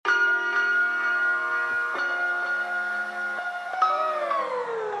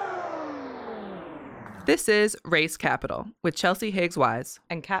This is Race Capital with Chelsea Higgs Wise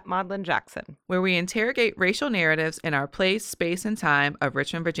and Kat Maudlin Jackson, where we interrogate racial narratives in our place, space, and time of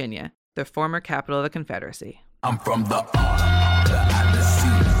Richmond, Virginia, the former capital of the Confederacy. I'm from the R, the I, the C,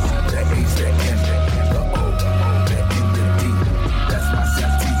 the H, the N, the O, the N, the D. That's my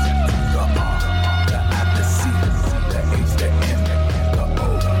safety. The R, the I, the C, the H, the N, the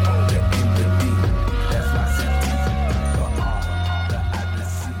O, the N, the D. That's my safety. The R, the I, the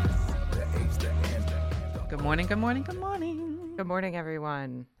C, the H, the N, the O. Good morning, good morning, good morning. Good morning,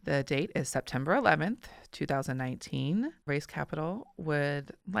 everyone. The date is September 11th, 2019. Race Capital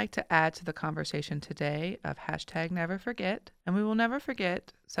would like to add to the conversation today of hashtag never forget. And we will never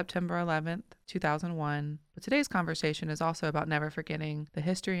forget September 11th, 2001. But today's conversation is also about never forgetting the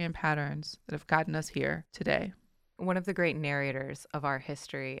history and patterns that have gotten us here today. One of the great narrators of our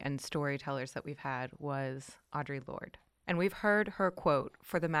history and storytellers that we've had was Audre Lorde. And we've heard her quote,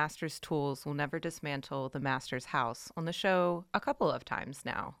 "For the master's tools will never dismantle the master's house," on the show a couple of times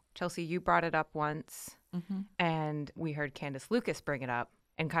now. Chelsea, you brought it up once, and we heard Candace Lucas bring it up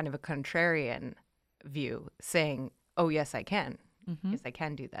in kind of a contrarian view, saying, oh, yes, I can. Yes, I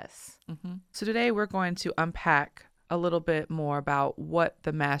can do this. So today we're going to unpack a little bit more about what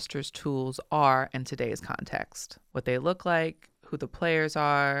the master's tools are in today's context, what they look like, who the players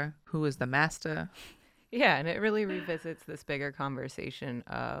are, who is the master. Yeah, and it really revisits this bigger conversation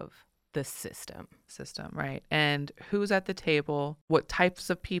of the system, right? And who's at the table, what types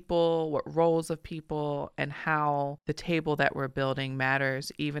of people, what roles of people, and how the table that we're building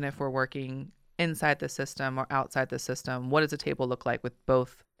matters, even if we're working inside the system or outside the system. What does a table look like with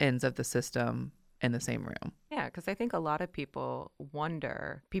both ends of the system in the same room? Yeah, because I think a lot of people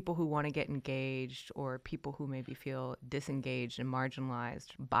wonder, people who want to get engaged or people who maybe feel disengaged and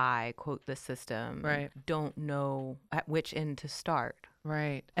marginalized by, quote, the system, right, don't know at which end to start.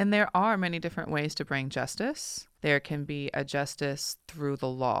 Right. And there are many different ways to bring justice. There can be a justice through the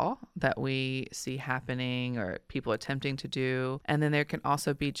law that we see happening or people attempting to do. And then there can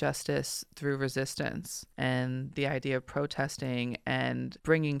also be justice through resistance and the idea of protesting and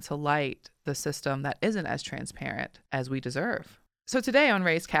bringing to light the system that isn't as transparent as we deserve. So today on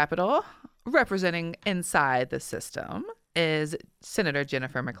Race Capital, representing inside the system is Senator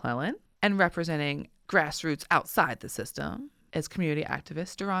Jennifer McClellan, and representing grassroots outside the system is community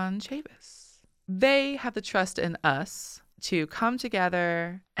activist Deron Chavis. They have the trust in us to come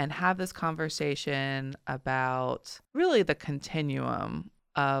together and have this conversation about really the continuum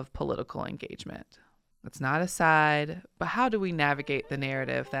of political engagement. It's not a side, but how do we navigate the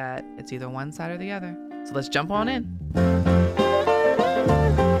narrative that it's either one side or the other? So let's jump on in.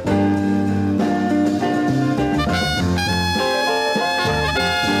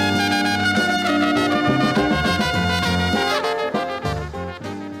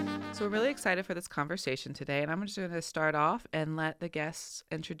 So we're really excited for this conversation today, and I'm just going to start off and let the guests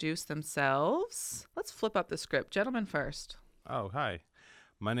introduce themselves. Let's flip up the script. Gentlemen first. Oh, hi.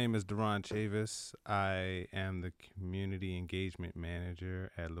 My name is Deron Chavis. I am the Community Engagement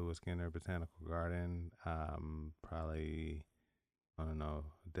Manager at Lewis Skinner Botanical Garden. Probably,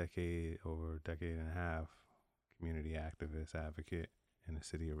 over a decade and a half, community activist, advocate in the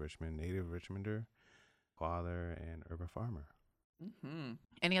city of Richmond, native Richmonder, father, and urban farmer.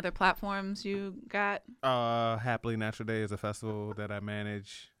 Any other platforms you got? Happily Natural Day is a festival that I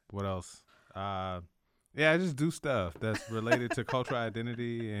manage. What else? I just do stuff that's related to cultural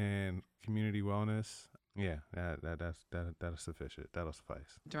identity and community wellness. Yeah, that's sufficient. That'll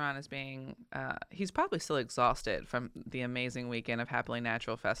suffice. Deron is he's probably still exhausted from the amazing weekend of Happily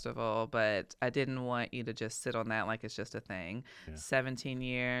Natural Festival, but I didn't want you to just sit on that like it's just a thing. Yeah. 17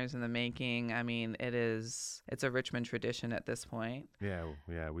 years in the making. I mean, it's a Richmond tradition at this point.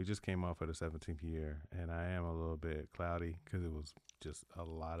 Yeah, we just came off of the 17th year, and I am a little bit cloudy because it was just a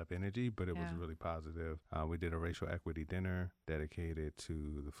lot of energy, but it was really positive. We did a racial equity dinner dedicated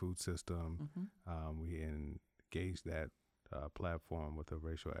to the food system. We engaged that platform with a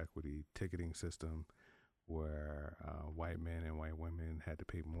racial equity ticketing system where white men and white women had to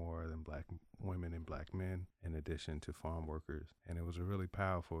pay more than black women and black men, in addition to farm workers. And it was a really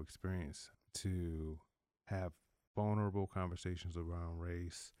powerful experience to have vulnerable conversations around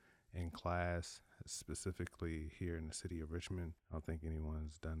race in class, specifically here in the city of Richmond. I don't think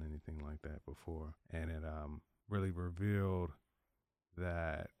anyone's done anything like that before. And it really revealed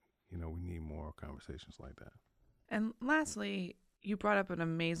that, we need more conversations like that. And lastly, you brought up an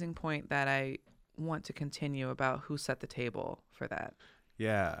amazing point that I want to continue about who set the table for that.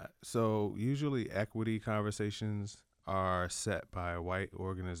 Yeah. So usually equity conversations are set by white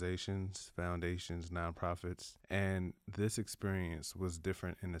organizations, foundations, nonprofits. And this experience was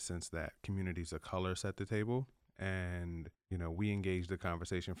different in the sense that communities of color set the table. And, we engaged the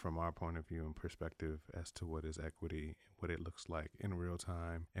conversation from our point of view and perspective as to what is equity, what it looks like in real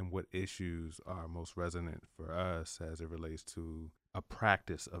time, and what issues are most resonant for us as it relates to a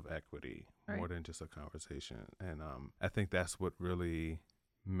practice of equity more than just a conversation. And I think that's what really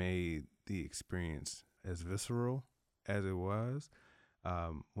made the experience as visceral as it was.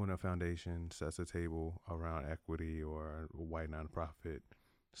 When a foundation sets a table around equity or a white nonprofit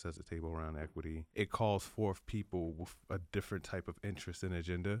sets a table around equity, it calls forth people with a different type of interest and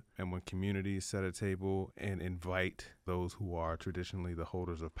agenda. And when communities set a table and invite those who are traditionally the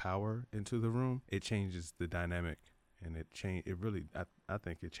holders of power into the room, it changes the dynamic. And I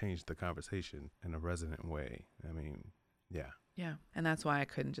think it changed the conversation in a resonant way. I mean, yeah. Yeah. And that's why I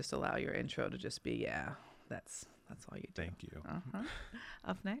couldn't just allow your intro to just be, that's all you do. Thank you.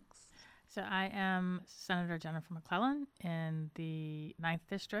 Up next. So I am Senator Jennifer McClellan in the 9th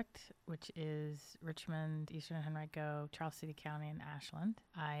District, which is Richmond, Eastern Henrico, Charles City County, and Ashland.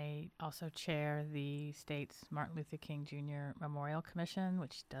 I also chair the state's Martin Luther King Jr. Memorial Commission,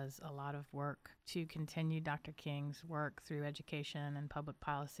 which does a lot of work to continue Dr. King's work through education and public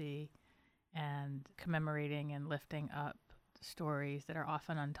policy and commemorating and lifting up stories that are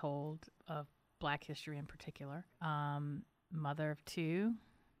often untold of Black history in particular. Mother of 2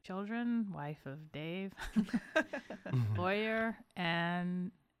 children, wife of Dave, lawyer,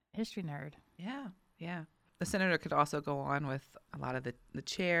 and history nerd. Yeah. The senator could also go on with a lot of the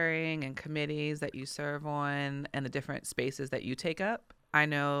chairing and committees that you serve on and the different spaces that you take up. I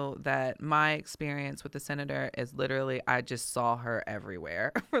know that my experience with the senator is literally I just saw her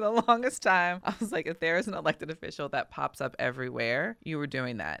everywhere for the longest time. I was like, if there is an elected official that pops up everywhere, you were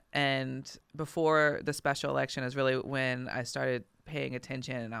doing that. And before the special election is really when I started paying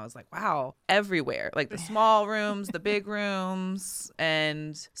attention, and I was like, wow, everywhere, like the small rooms, the big rooms,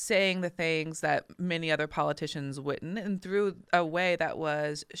 and saying the things that many other politicians wouldn't, and through a way that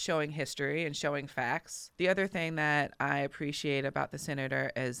was showing history and showing facts. The other thing that I appreciate about the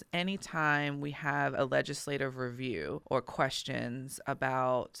senator is anytime we have a legislative review or questions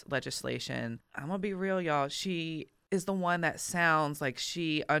about legislation, I'm gonna be real, y'all, she is the one that sounds like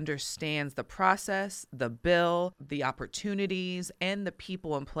she understands the process, the bill, the opportunities, and the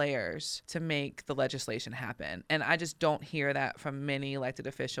people and players to make the legislation happen. And I just don't hear that from many elected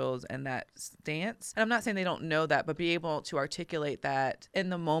officials in that stance. And I'm not saying they don't know that, but be able to articulate that in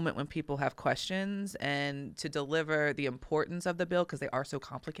the moment when people have questions and to deliver the importance of the bill because they are so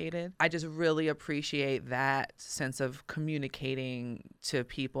complicated. I just really appreciate that sense of communicating to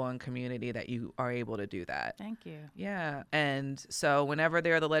people and community that you are able to do that. Thank you. Yeah. And so whenever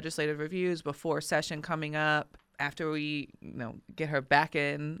there are the legislative reviews before session coming up, after we, get her back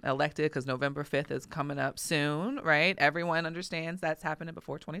in elected, because November 5th is coming up soon, right? Everyone understands that's happening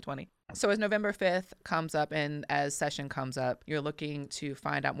before 2020. So as November 5th comes up and as session comes up, you're looking to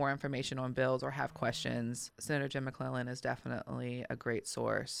find out more information on bills or have questions. Senator Jen McClellan is definitely a great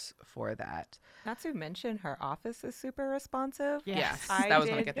source for that. Not to mention her office is super responsive. Yes, I that was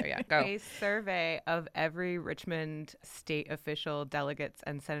going to get there. Yeah, go. A survey of every Richmond state official, delegates,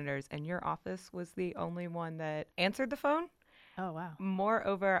 and senators, and your office was the only one that answered the phone. Oh, wow.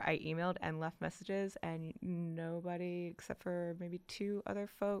 Moreover, I emailed and left messages, and nobody except for maybe 2 other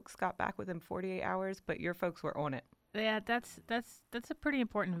folks got back within 48 hours, but your folks were on it. Yeah, that's a pretty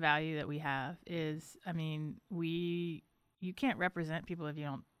important value that we have is, you can't represent people if you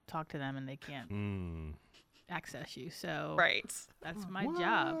don't talk to them and they can't access you. So that's my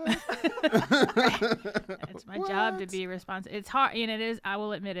job. It's my job to be responsive. It's hard, I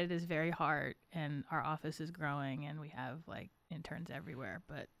will admit it is very hard, and our office is growing and we have interns everywhere,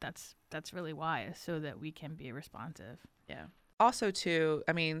 but that's really why, is so that we can be responsive. Yeah. Also, too,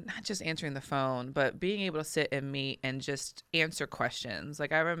 not just answering the phone, but being able to sit and meet and just answer questions.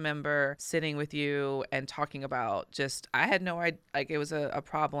 Like, I remember sitting with you and talking about I had no idea, it was a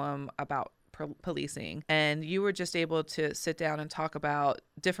problem about policing, and you were just able to sit down and talk about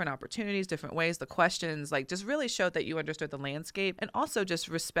different opportunities, different ways, the questions, just really showed that you understood the landscape and also just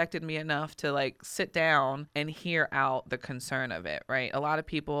respected me enough to sit down and hear out the concern of it, right? A lot of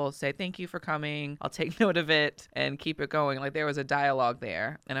people say, thank you for coming, I'll take note of it and keep it going. There was a dialogue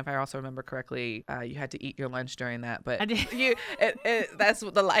there. And if I also remember correctly, you had to eat your lunch during that, but I did. That's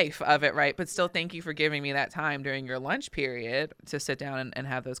the life of it, right? But still, thank you for giving me that time during your lunch period to sit down and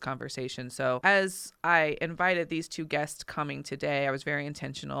have those conversations. So as I invited these 2 guests coming today, I was very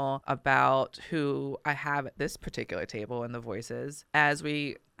intentional about who I have at this particular table in the Voices as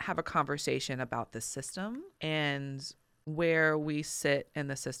we have a conversation about the system and where we sit in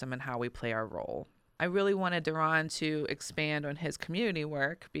the system and how we play our role. I really wanted Deron to expand on his community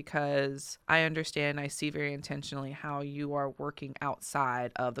work because I understand, I see very intentionally how you are working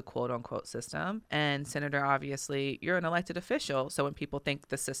outside of the quote unquote system. And Senator, obviously, you're an elected official. So when people think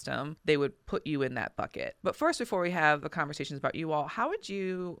the system, they would put you in that bucket. But first, before we have the conversations about you all, how would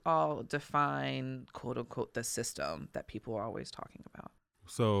you all define quote unquote the system that people are always talking about?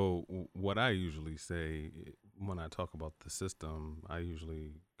 So what I usually say when I talk about the system, I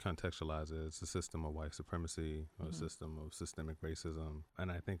usually contextualize it as a system of white supremacy or a system of systemic racism.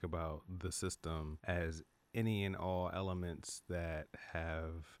 And I think about the system as any and all elements that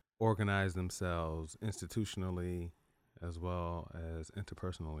have organized themselves institutionally as well as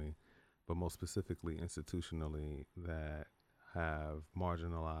interpersonally, but most specifically institutionally, that have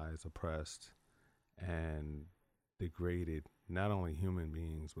marginalized, oppressed, and degraded not only human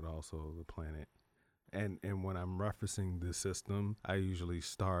beings, but also the planet. And when I'm referencing the system, I usually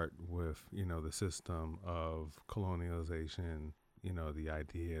start with, the system of colonialization, the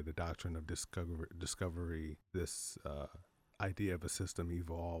idea, the doctrine of discovery. This idea of a system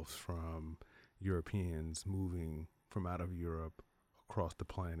evolves from Europeans moving from out of Europe across the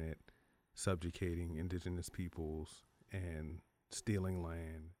planet, subjugating indigenous peoples and stealing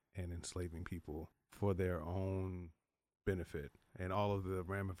land and enslaving people for their own benefit. And all of the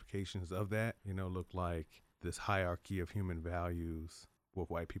ramifications of that, look like this hierarchy of human values with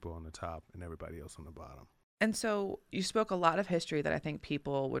white people on the top and everybody else on the bottom. And so you spoke a lot of history that I think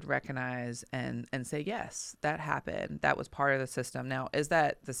people would recognize and say, yes, that happened. That was part of the system. Now, is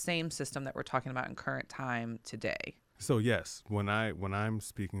that the same system that we're talking about in current time today? So yes, when I'm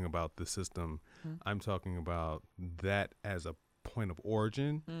speaking about the system, I'm talking about that as a point of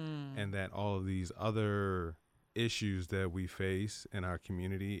origin, and that all of these other issues that we face in our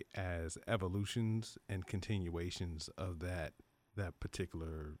community as evolutions and continuations of that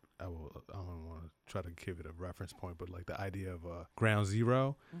particular, I don't want to try to give it a reference point, but like the idea of a ground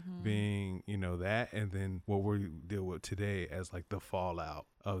zero being, that, and then what we deal with today as like the fallout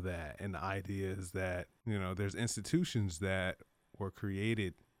of that. And the idea is that, there's institutions that were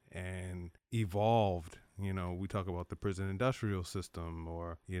created and evolved. We talk about the prison industrial system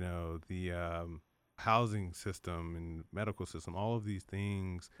or, the housing system and medical system, all of these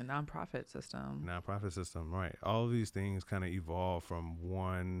things. The nonprofit system, right. All of these things kind of evolve or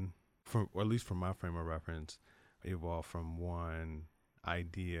at least from my frame of reference, evolve from one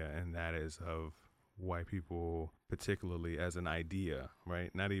idea, and that is of white people, particularly as an idea, right?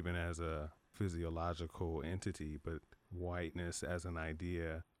 Not even as a physiological entity, but whiteness as an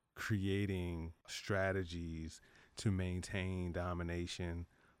idea, creating strategies to maintain domination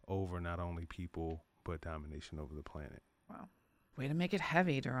over not only people, but domination over the planet. Wow. Way to make it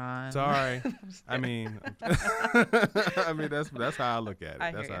heavy, Deron. Sorry. I mean, that's how I look at it.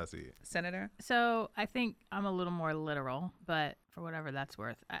 That's how I see it. Senator? So I think I'm a little more literal, but for whatever that's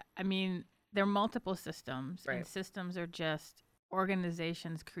worth. I mean, there are multiple systems, right, and systems are just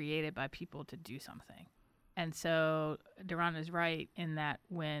organizations created by people to do something. And so Deron is right in that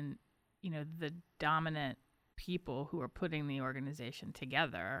when, the dominant people who are putting the organization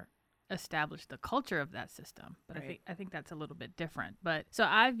together establish the culture of that system. But right, I think that's a little bit different. But so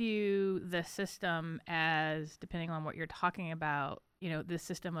I view the system as, depending on what you're talking about, the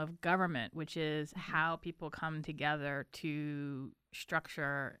system of government, which is how people come together to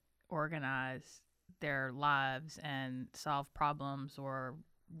structure, organize their lives and solve problems or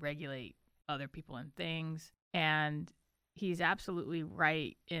regulate other people and things. And he's absolutely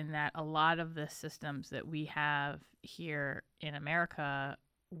right in that a lot of the systems that we have here in America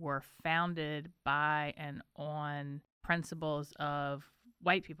were founded by and on principles of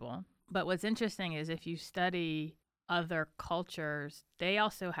white people. But what's interesting is if you study other cultures, they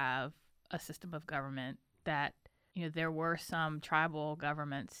also have a system of government that, there were some tribal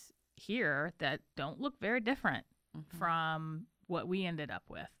governments here that don't look very different from what we ended up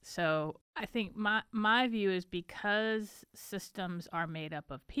with. So I think my view is because systems are made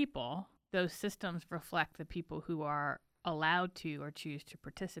up of people, those systems reflect the people who are allowed to or choose to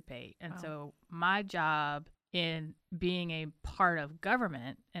participate. And so my job in being a part of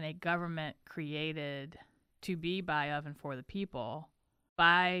government, and a government created to be by, of, and for the people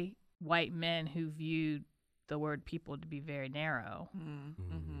by white men who viewed the word people to be very narrow.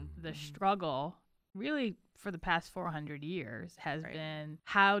 The struggle really for the past 400 years has been,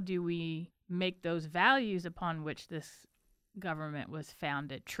 how do we make those values upon which this government was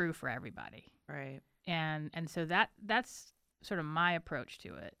founded true for everybody? Right. And so that's sort of my approach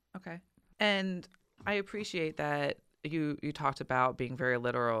to it. Okay. And I appreciate that you talked about being very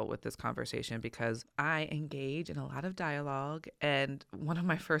literal with this conversation, because I engage in a lot of dialogue, and one of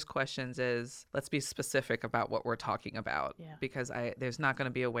my first questions is, let's be specific about what we're talking about. Yeah. Because there's not going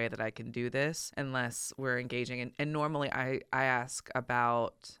to be a way that I can do this unless we're engaging. And normally I ask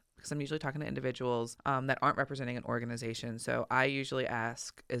about, because I'm usually talking to individuals that aren't representing an organization. So I usually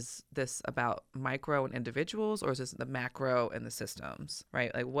ask, is this about micro and individuals, or is this the macro and the systems,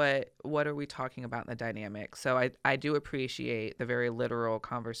 right? Like what are we talking about in the dynamic? So I do appreciate the very literal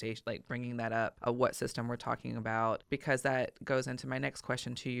conversation, like bringing that up of what system we're talking about, because that goes into my next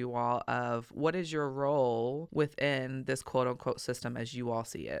question to you all of, what is your role within this quote unquote system as you all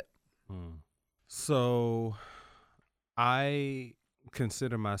see it? So I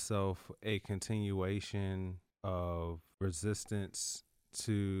consider myself a continuation of resistance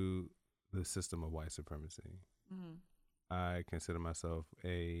to the system of white supremacy. I consider myself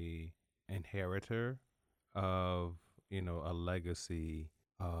a inheritor of, a legacy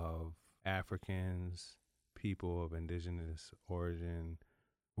of Africans, people of indigenous origin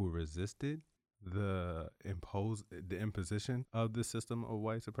who resisted the imposition of the system of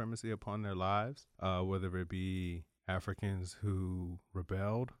white supremacy upon their lives, whether it be Africans who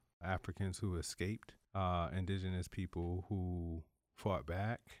rebelled, Africans who escaped, indigenous people who fought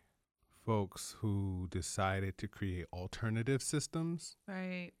back, folks who decided to create alternative systems.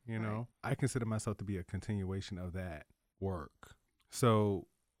 Right. I consider myself to be a continuation of that work. So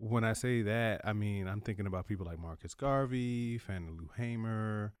when I say that, I mean, I'm thinking about people like Marcus Garvey, Fannie Lou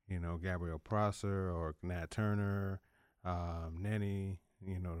Hamer, Gabrielle Prosser or Nat Turner, Nenny,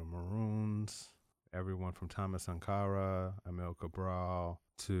 the Maroons, everyone from Thomas Sankara, Emil Cabral,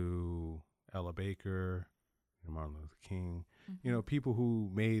 to Ella Baker, Martin Luther King, people who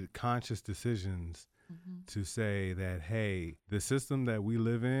made conscious decisions to say that, hey, the system that we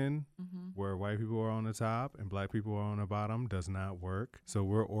live in, where white people are on the top and black people are on the bottom, does not work. So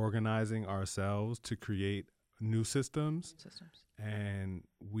we're organizing ourselves to create new systems. And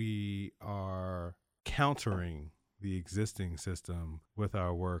we are countering the existing system with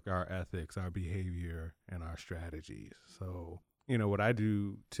our work, our ethics, our behavior, and our strategies. So, what I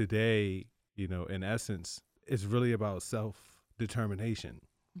do today, in essence, is really about self-determination,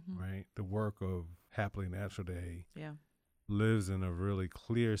 right? The work of Happily Natural Day lives in a really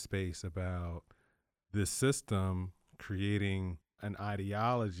clear space about this system creating an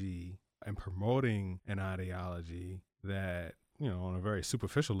ideology and promoting an ideology that, on a very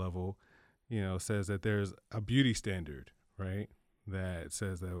superficial level, says that there's a beauty standard, right? That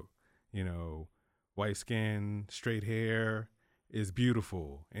says that, white skin, straight hair is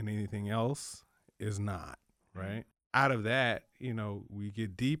beautiful and anything else is not, right? Out of that, we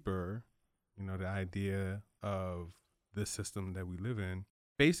get deeper, the idea of the system that we live in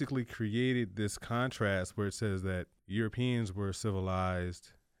basically created this contrast where it says that Europeans were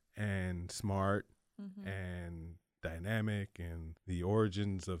civilized and smart and dynamic and the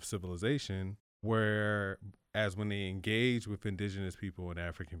origins of civilization, whereas when they engaged with indigenous people and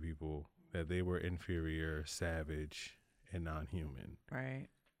African people, that they were inferior, savage, and non-human. Right.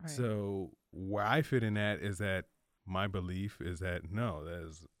 So where I fit in that is that my belief is that no, that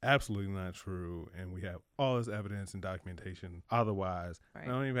is absolutely not true, and we have all this evidence and documentation. Otherwise, I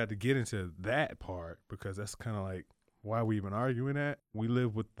don't even have to get into that part, because that's kind of like why we even arguing that. We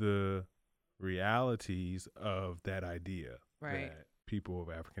live with the realities of that idea that people of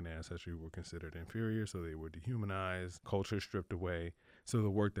African ancestry were considered inferior, so they were dehumanized, culture stripped away. So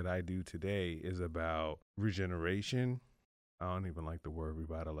the work that I do today is about regeneration. I don't even like the word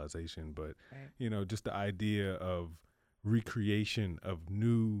revitalization, but, just the idea of recreation of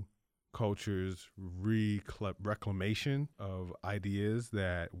new cultures, reclamation of ideas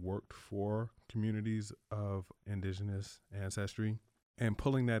that worked for communities of indigenous ancestry, and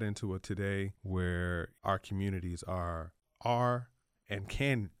pulling that into a today where our communities are and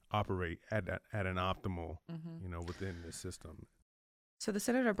can operate at an optimal, within this system. So the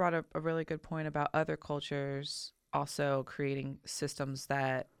senator brought up a really good point about other cultures also creating systems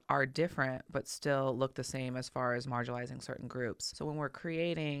that are different but still look the same as far as marginalizing certain groups. So when we're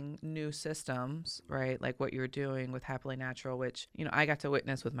creating new systems, right, like what you're doing with Happily Natural, which, I got to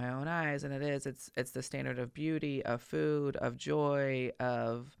witness with my own eyes, and it's the standard of beauty, of food, of joy,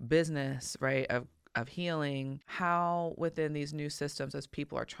 of business, right, of healing, how within these new systems, as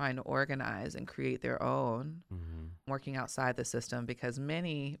people are trying to organize and create their own, working outside the system, because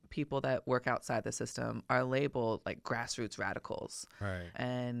many people that work outside the system are labeled like grassroots radicals. Right.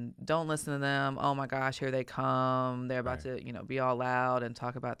 And don't listen to them. Oh my gosh, here they come. They're about to, be all loud and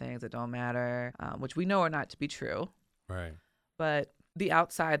talk about things that don't matter, which we know are not to be true. Right. But the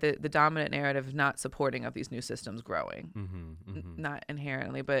outside, the dominant narrative is not supporting of these new systems growing, not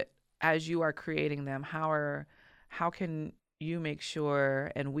inherently, but as you are creating them, how can you make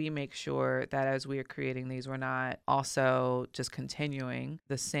sure and we make sure that as we are creating these, we're not also just continuing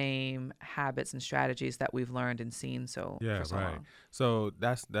the same habits and strategies that we've learned and seen for so long. So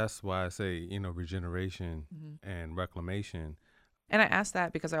that's why I say, regeneration and reclamation. And I asked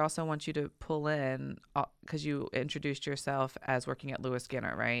that because I also want you to pull in, because you introduced yourself as working at Lewis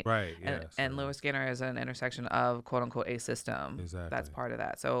Skinner, right? Right, and Lewis Skinner is an intersection of quote unquote a system. Exactly. That's part of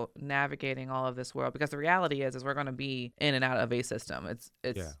that. So navigating all of this world, because the reality is we're going to be in and out of a system. It's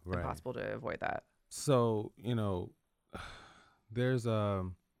impossible to avoid that. So, there's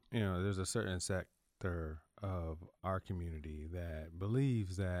there's a certain sector of our community that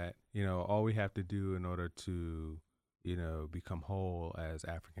believes that, all we have to do in order to become whole as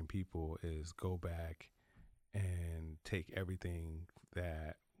African people is go back and take everything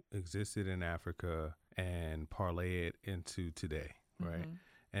that existed in Africa and parlay it into today, right?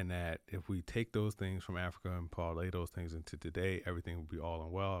 And that if we take those things from Africa and parlay those things into today, everything will be all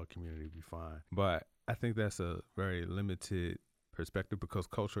and well, our community will be fine. But I think that's a very limited perspective because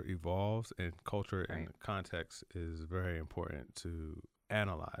culture evolves and culture and context is very important to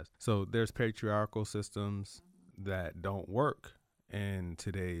analyze. So there's patriarchal systems that don't work in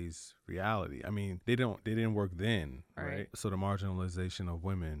today's reality. I mean, they didn't work then, right? So the marginalization of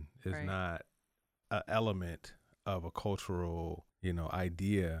women is not an element of a cultural,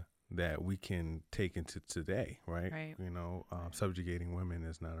 idea that we can take into today, right? Subjugating women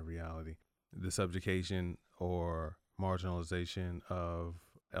is not a reality. The subjugation or marginalization of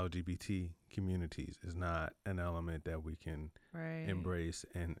LGBT communities is not an element that we can embrace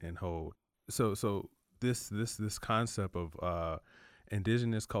and hold. So this concept of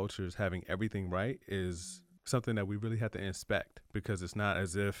indigenous cultures having everything right is something that we really have to inspect, because it's not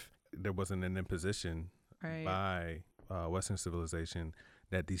as if there wasn't an imposition by Western civilization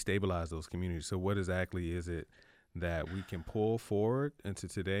that destabilized those communities. So what exactly is it that we can pull forward into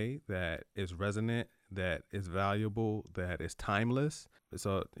today that is resonant, that is valuable, that is timeless?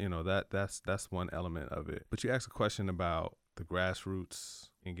 So, that's one element of it. But you asked a question about the grassroots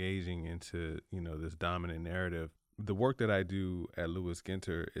engaging into, this dominant narrative. The work that I do at Lewis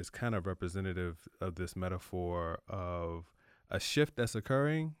Ginter is kind of representative of this metaphor of a shift that's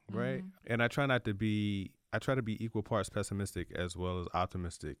occurring, right? And I try to be equal parts pessimistic as well as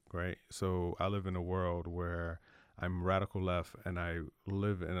optimistic, right? So I live in a world where I'm radical left and I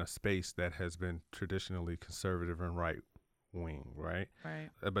live in a space that has been traditionally conservative and right wing, right?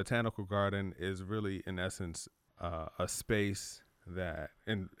 A botanical garden is really, in essence, a space that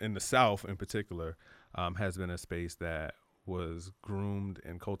in the South in particular has been a space that was groomed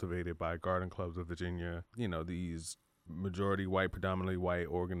and cultivated by garden clubs of Virginia, these majority white, predominantly white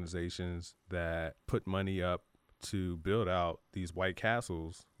organizations that put money up to build out these white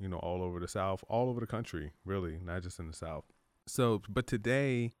castles, all over the South, all over the country, really, not just in the South. So, but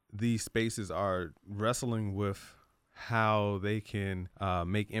today these spaces are wrestling with how they can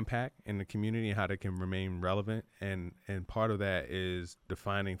make impact in the community and how they can remain relevant. And part of that is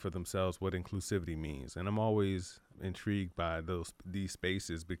defining for themselves what inclusivity means. And I'm always intrigued by these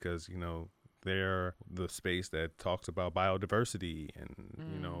spaces because, they're the space that talks about biodiversity and,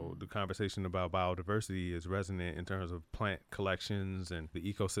 the conversation about biodiversity is resonant in terms of plant collections and the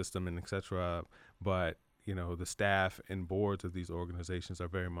ecosystem and et cetera. But the staff and boards of these organizations are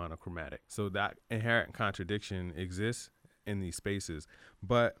very monochromatic. So that inherent contradiction exists in these spaces.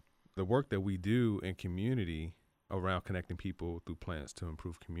 But the work that we do in community around connecting people through plants to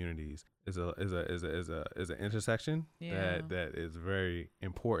improve communities is an intersection that is very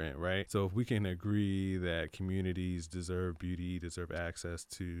important, right? So if we can agree that communities deserve beauty, deserve access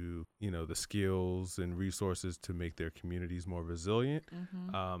to, the skills and resources to make their communities more resilient,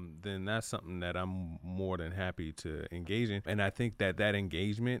 then that's something that I'm more than happy to engage in. And I think that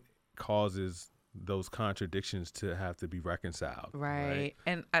engagement causes those contradictions to have to be reconciled. Right.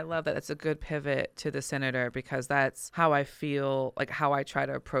 And I love that. It's a good pivot to the senator, because that's how I feel, like how I try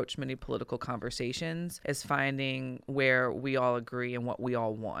to approach many political conversations, is finding where we all agree and what we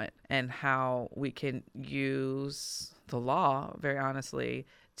all want and how we can use the law, very honestly,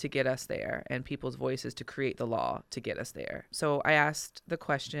 to get us there, and people's voices to create the law to get us there. So I asked the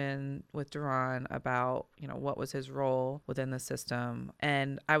question with Duran about, what was his role within the system?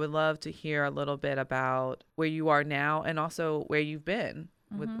 And I would love to hear a little bit about where you are now and also where you've been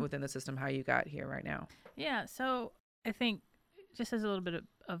within the system, how you got here right now. Yeah. So I think just as a little bit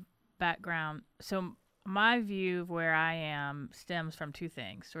of background, so my view of where I am stems from two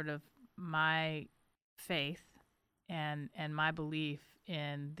things, sort of my faith and my belief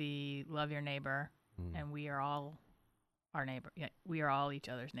in the love your neighbor, and we are all our neighbor. Yeah, we are all each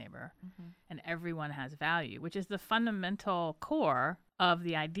other's neighbor, and everyone has value, which is the fundamental core of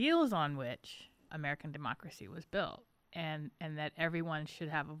the ideals on which American democracy was built. And that everyone should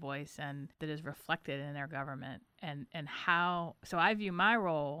have a voice and that is reflected in their government. And how, so I view my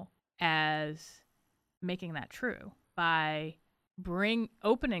role as making that true by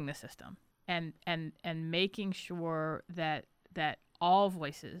opening the system and making sure that all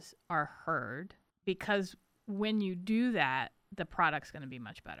voices are heard, because when you do that, the product's going to be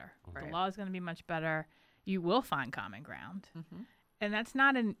much better. Right. The law is going to be much better. You will find common ground. And that's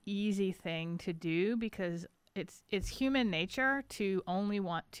not an easy thing to do, because it's human nature to only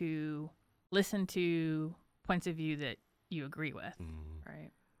want to listen to points of view that you agree with.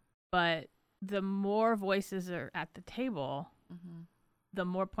 Right. But the more voices are at the table, the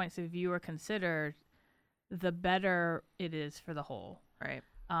more points of view are considered, the better it is for the whole. Right.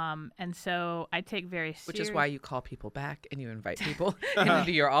 And so I take very seriously. Which is why you call people back and you invite people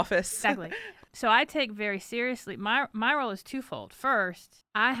into your office. Exactly. So I take very seriously. My role is twofold. First,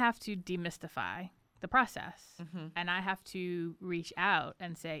 I have to demystify the process, and I have to reach out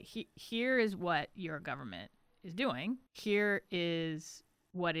and say, here is what your government is doing. Here is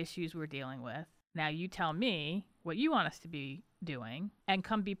what issues we're dealing with. Now you tell me what you want us to be doing and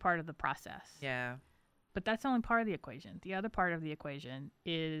come be part of the process. Yeah. But that's only part of the equation. The other part of the equation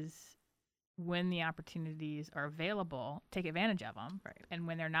is when the opportunities are available, take advantage of them. Right. And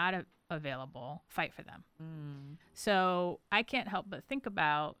when they're not available, fight for them. So I can't help but think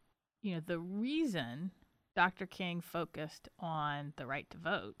about, the reason Dr. King focused on the right to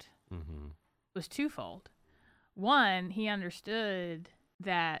vote was twofold. One, he understood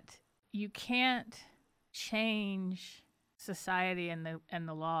that you can't change society and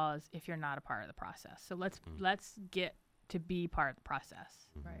the laws if you're not a part of the process. So let's get to be part of the process.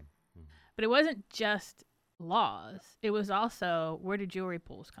 Right. But it wasn't just laws. It was also, where do jury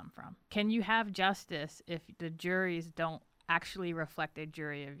pools come from? Can you have justice if the juries don't actually reflect a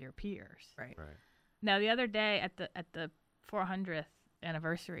jury of your peers? Right. Now, the other day at the 400th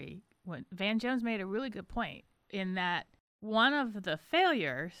anniversary, when Van Jones made a really good point in that one of the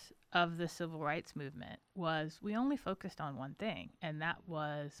failures of the civil rights movement was we only focused on one thing, and that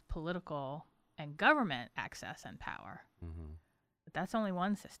was political and government access and power. But that's only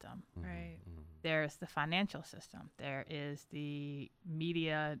one system. Right. There's the financial system. There is the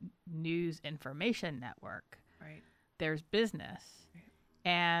media news information network. Right. There's business. Right.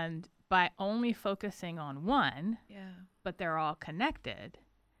 And by only focusing on one, but they're all connected,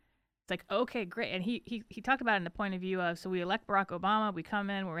 it's like, okay, great. And he talked about it in the point of view of, so we elect Barack Obama, we come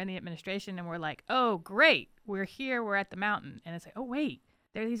in, we're in the administration, and we're like, oh, great, we're here, we're at the mountain. And it's like, oh, wait,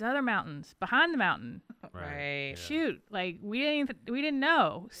 there are these other mountains behind the mountain. Right. Yeah. Shoot, like we didn't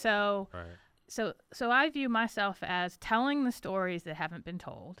know. So, so I view myself as telling the stories that haven't been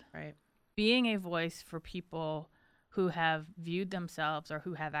told. Right. Being a voice for people who have viewed themselves or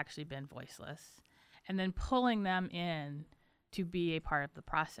who have actually been voiceless, and then pulling them in to be a part of the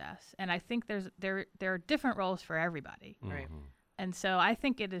process. And I think there are different roles for everybody. Right. And so I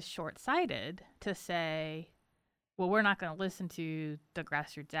think it is short-sighted to say, well, we're not going to listen to the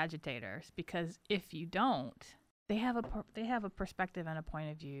grassroots agitators, because if you don't, they have a perspective and a point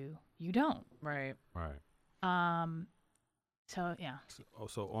of view. You don't. Right. So yeah.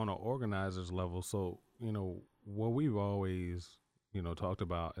 So on an organizer's level, so what we've always talked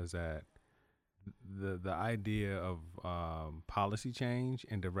about is that the idea of policy change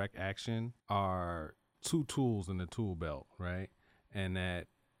and direct action are two tools in the tool belt, right? And that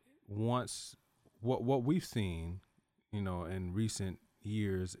once what we've seen, in recent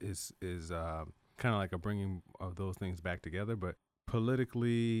years is kind of like a bringing of those things back together, but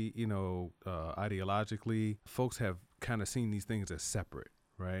politically, ideologically, folks have kind of seen these things as separate,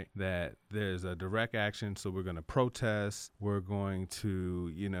 right? That there's a direct action, so we're going to protest, we're going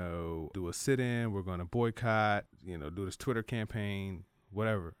to, do a sit-in, we're going to boycott, do this Twitter campaign,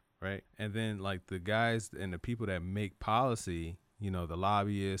 whatever, right? And then like the guys and the people that make policy, the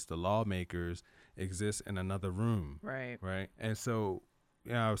lobbyists, the lawmakers, exist in another room, Right. And so,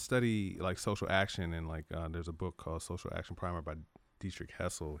 I study like social action, and like there's a book called Social Action Primer by Dietrich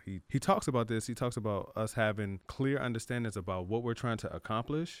Hessel. He talks about this. He talks about us having clear understandings about what we're trying to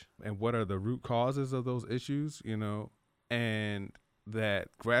accomplish and what are the root causes of those issues, and that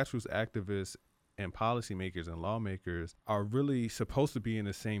grassroots activists and policymakers and lawmakers are really supposed to be in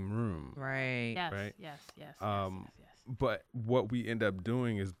the same room. Right. Yes. Right. Yes. But what we end up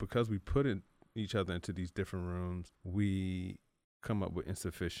doing is, because we put each other into these different rooms, we come up with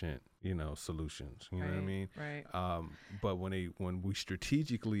insufficient, solutions. You know what I mean? Right. But when we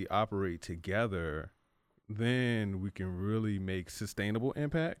strategically operate together, then we can really make sustainable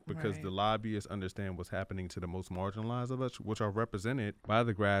impact, because Right. the lobbyists understand what's happening to the most marginalized of us, which are represented by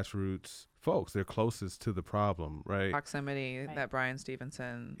the grassroots folks. They're closest to the problem, right? Proximity Right. that Brian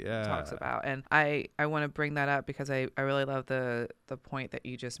Stevenson Yeah. talks about. And I want to bring that up because I really love the point that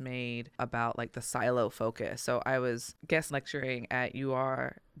you just made about like the silo focus. So I was guest lecturing at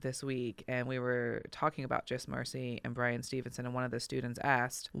UR this week, and we were talking about Just Mercy and Brian Stevenson, and one of the students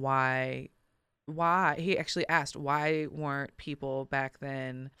asked why he actually asked why weren't people back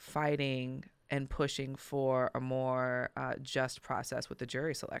then fighting and pushing for a more just process with the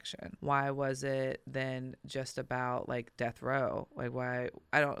jury selection? Why was it then just about like death row? Like, why?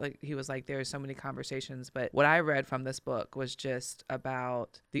 I don't like, he was like, there's so many conversations, but what I read from this book was just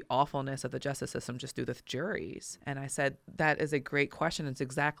about the awfulness of the justice system just through the juries. And I said, that is a great question. It's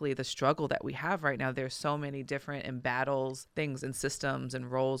exactly the struggle that we have right now. There's so many different battles, things and systems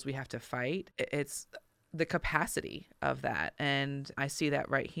and roles we have to fight. It's the capacity of that. And I see that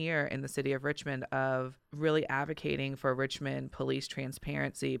right here in the city of Richmond, of really advocating for Richmond police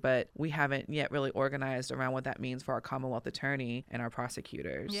transparency, but we haven't yet really organized around what that means for our Commonwealth attorney and our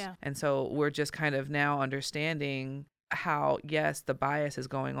prosecutors. Yeah. And so we're just kind of now understanding how, yes, the bias is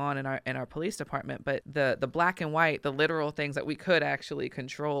going on in our police department, but the black and white, the literal things that we could actually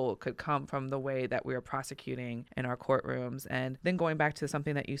control could come from the way that we are prosecuting in our courtrooms. And then going back to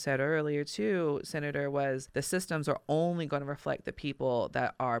something that you said earlier too, Senator, was the systems are only going to reflect the people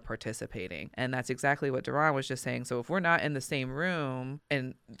that are participating. And that's exactly what Duran was just saying. So if we're not in the same room,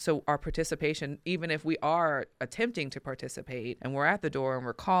 and so our participation, even if we are attempting to participate and we're at the door and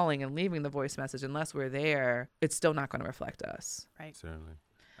we're calling and leaving the voice message, unless we're there, it's still not going to reflect us. Right. Certainly.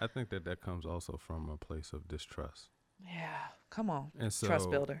 I think that comes also from a place of distrust. Yeah, come on. And so,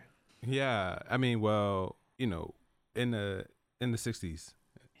 Trust builder. Yeah, I mean, well, in the 60s,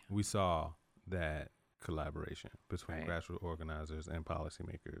 we saw that collaboration between Right. grassroots organizers and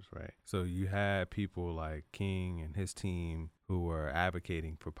policymakers, right? So you had people like King and his team who were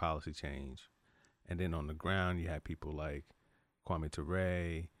advocating for policy change. And then on the ground, you had people like Kwame Ture,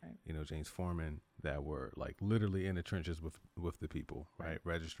 Right. James Foreman, that were like literally in the trenches with the people, right?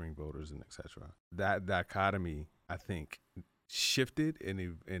 Registering voters and et cetera. That dichotomy, I think, shifted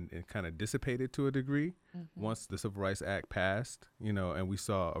and kind of dissipated to a degree once the Civil Rights Act passed, and we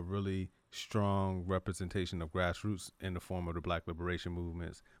saw a really strong representation of grassroots in the form of the Black liberation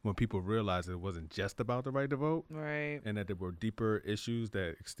movements, when people realized it wasn't just about the right to vote, Right. and that there were deeper issues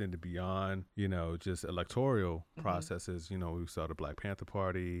that extended beyond, just electoral processes. We saw the Black Panther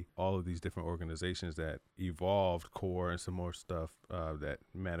Party, all of these different organizations that evolved, CORE, and some more stuff that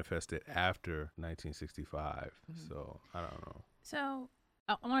manifested after 1965. So I don't know. So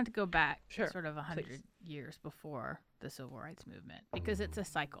I wanted to go back Sure, sort of 100 please. years before the Civil Rights Movement, because it's a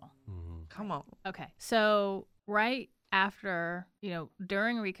cycle. Come on. Okay. So right after,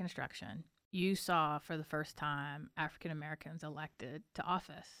 during Reconstruction, you saw for the first time African Americans elected to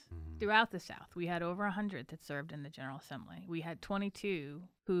office throughout the South. We had over 100 that served in the General Assembly. We had 22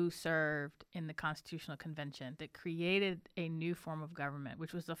 who served in the Constitutional Convention that created a new form of government,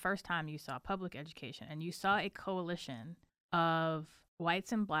 which was the first time you saw public education. And you saw a coalition of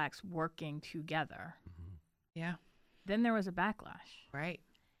whites and blacks working together. Yeah. Then there was a backlash. Right.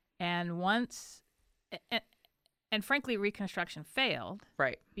 And and frankly, Reconstruction failed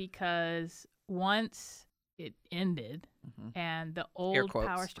Right. because once it ended and the old quotes.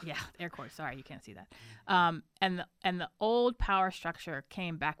 power, air quotes, sorry, you can't see that. And the old power structure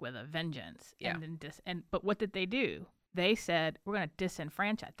came back with a vengeance. Yeah. And then but what did they do? They said, we're going to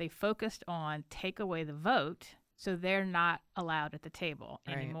disenfranchise. They focused on take away the vote, so they're not allowed at the table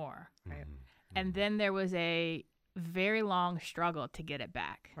Right. anymore. Right. And then there was a very long struggle to get it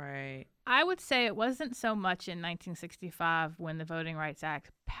back. Right. I would say it wasn't so much in 1965 when the Voting Rights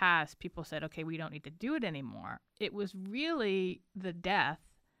Act passed, people said, okay, we don't need to do it anymore. It was really the death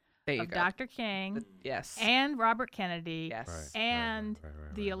There you of go. Dr. King Yes. and Robert Kennedy Yes. Right. and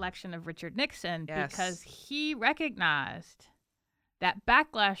Right. the election of Richard Nixon, Yes. because he recognized that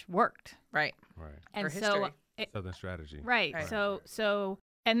backlash worked. Right. Right. And For so history. Southern strategy. Right. Right. So,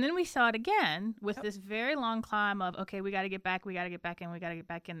 and then we saw it again with this very long climb of, okay, we got to get back,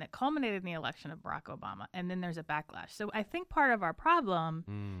 and that culminated in the election of Barack Obama. And then there's a backlash. So I think part of our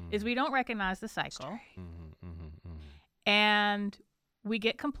problem is we don't recognize the cycle and we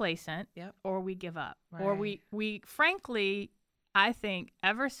get complacent Yep. or we give up. Or Right. we frankly, I think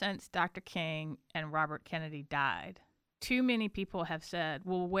ever since Dr. King and Robert Kennedy died, too many people have said,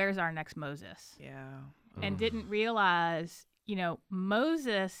 well, where's our next Moses? Yeah. And didn't realize,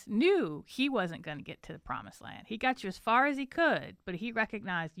 Moses knew he wasn't going to get to the promised land. He got you as far as he could, but he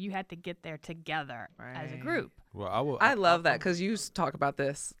recognized you had to get there together as a group. Well, I love that because you talk about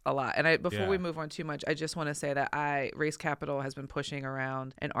this a lot. And before we Yeah. move on too much, I just want to say that Race Capital has been pushing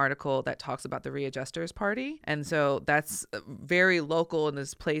around an article that talks about the Readjusters Party. And so that's very local in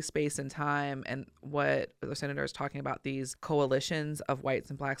this place, space, and time. And what the senator is talking about, these coalitions of whites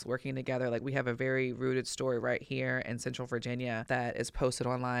and blacks working together. Like, we have a very rooted story right here in Central Virginia that is posted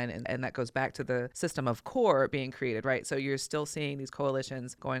online. And that goes back to the system of CORE being created, right? So you're still seeing these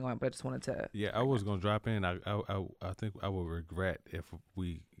coalitions going on. But I just wanted to. Yeah, I was gonna drop in. I think I would regret if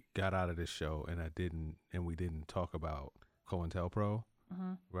we got out of this show and we didn't talk about COINTELPRO,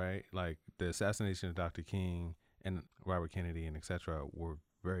 right? Like, the assassination of Dr. King and Robert Kennedy and et cetera were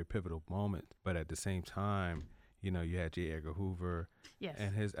very pivotal moments. But at the same time, you had J. Edgar Hoover Yes.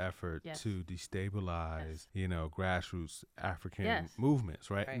 and his effort Yes. to destabilize, grassroots African Yes.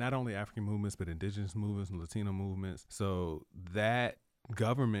 movements, right? Right. Not only African movements, but indigenous movements and Latino movements. So that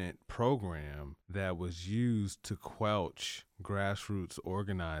government program that was used to quelch grassroots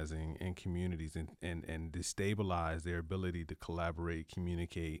organizing in communities and destabilize their ability to collaborate,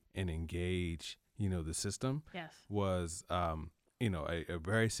 communicate, and engage, the system Yes. was, a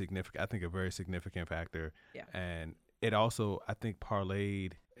very significant factor. Yeah. And it also, I think,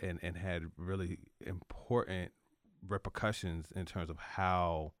 parlayed and had really important repercussions in terms of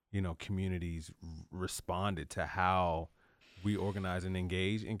how, communities responded to how we organize and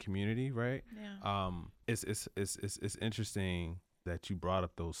engage in community, right? Yeah. It's interesting that you brought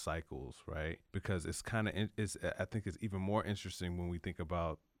up those cycles, right? Because I think it's even more interesting when we think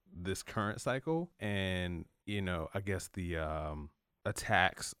about this current cycle and, I guess the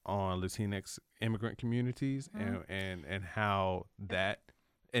attacks on Latinx immigrant communities and how that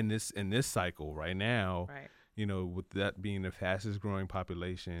in this cycle right now, Right. with that being the fastest growing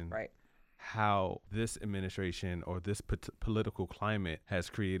population, Right. how this administration or this political climate has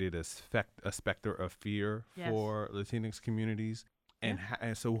created a specter of fear Yes. for Latinx communities. And,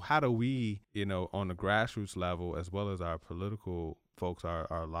 and so how do we, on the grassroots level, as well as our political folks,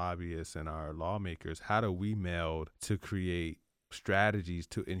 our lobbyists and our lawmakers, how do we meld to create strategies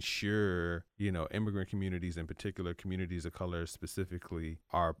to ensure, immigrant communities, in particular communities of color specifically,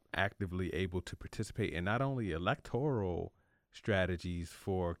 are actively able to participate in not only electoral strategies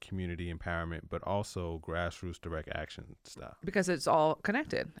for community empowerment, but also grassroots direct action stuff? Because it's all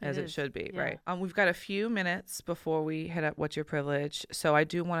connected, as it is, should be, yeah. right? We've got a few minutes before we hit up What's Your Privilege. So I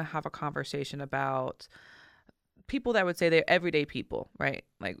do want to have a conversation about people that would say they're everyday people, right?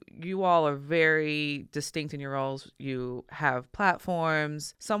 Like, you all are very distinct in your roles. You have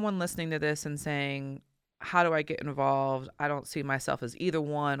platforms. Someone listening to this and saying, how do I get involved? I don't see myself as either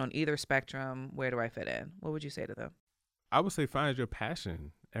one on either spectrum. Where do I fit in? What would you say to them? I would say find your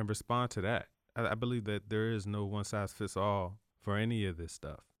passion and respond to that. I believe that there is no one size fits all for any of this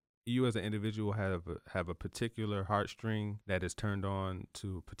stuff. You as an individual have a particular heartstring that is turned on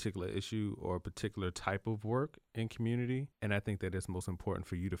to a particular issue or a particular type of work in community. And I think that it's most important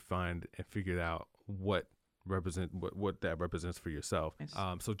for you to find and figure out what that represents for yourself. Nice.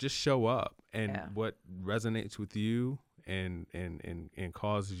 So just show up, and Yeah. what resonates with you and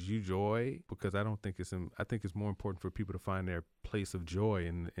causes you joy, because I think it's more important for people to find their place of joy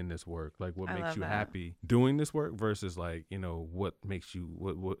in this work, like what I makes love you that. happy doing this work versus like, what makes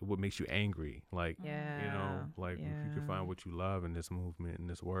you angry, like, Yeah. like if you can find what you love in this movement and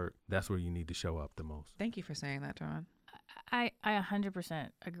this work, that's where you need to show up the most. Thank you for saying that, Dawn. I 100%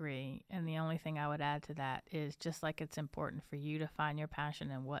 agree. And the only thing I would add to that is, just like it's important for you to find your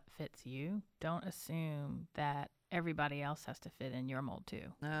passion and what fits you, don't assume that everybody else has to fit in your mold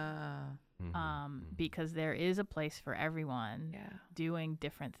too. Because there is a place for everyone Yeah. doing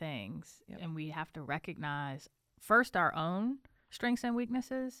different things. Yep. And we have to recognize first our own strengths and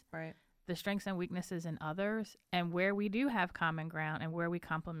weaknesses, Right. the strengths and weaknesses in others, and where we do have common ground and where we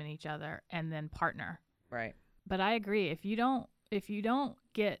complement each other, and then partner. Right. But I agree. If you don't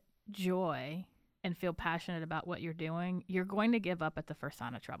get joy and feel passionate about what you're doing, you're going to give up at the first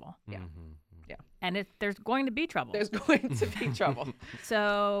sign of trouble. Yeah. Yeah. And there's going to be trouble. There's going to be trouble.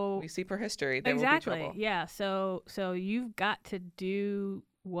 So We see per history there exactly. will be trouble. Yeah. So you've got to do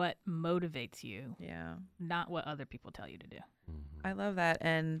what motivates you, Yeah. not what other people tell you to do. I love that.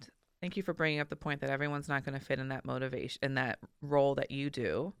 And thank you for bringing up the point that everyone's not going to fit in that motivation, in that role that you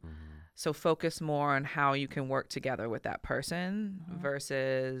do. So focus more on how you can work together with that person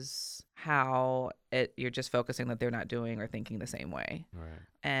versus how you're just focusing that they're not doing or thinking the same way. Right.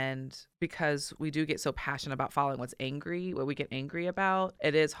 And because we do get so passionate about following what we get angry about,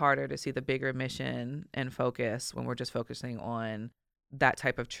 it is harder to see the bigger mission and focus when we're just focusing on that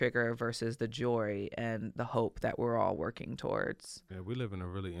type of trigger versus the joy and the hope that we're all working towards. Yeah, we live in a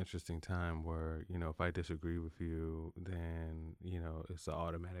really interesting time where, if I disagree with you, then, it's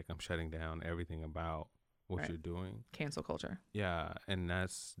automatic. I'm shutting down everything about what you're doing. Cancel culture. Yeah, and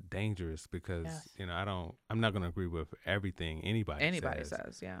that's dangerous because, Yes. I'm not going to agree with everything anybody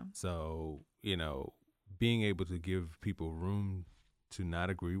says. Yeah. So, being able to give people room to not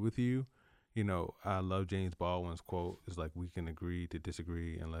agree with you, I love James Baldwin's quote. It's like, we can agree to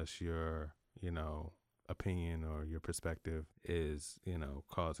disagree unless your, opinion or your perspective is,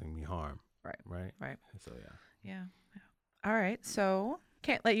 causing me harm. Right. So, Yeah. All right. So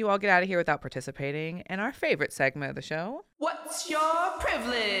can't let you all get out of here without participating in our favorite segment of the show. What's your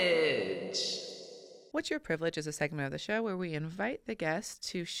privilege? What's Your Privilege is a segment of the show where we invite the guests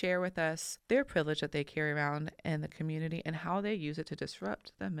to share with us their privilege that they carry around in the community and how they use it to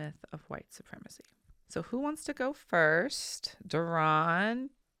disrupt the myth of white supremacy. So who wants to go first?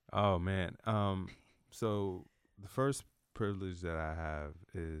 Duran? Oh, man. So the first privilege that I have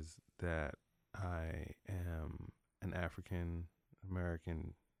is that I am an African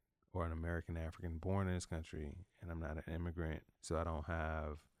American or an American African born in this country, and I'm not an immigrant, so I don't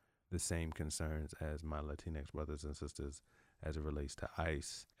have the same concerns as my Latinx brothers and sisters as it relates to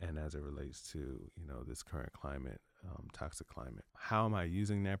ICE and as it relates to, this current climate, toxic climate. How am I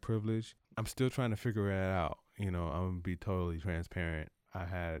using that privilege? I'm still trying to figure that out. I'm going to be totally transparent. I've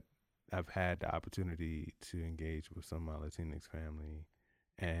had the opportunity to engage with some of my Latinx family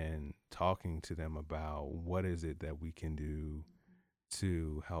and talking to them about what is it that we can do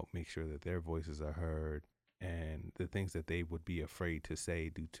to help make sure that their voices are heard and the things that they would be afraid to say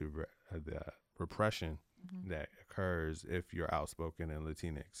due to the repression that occurs if you're outspoken in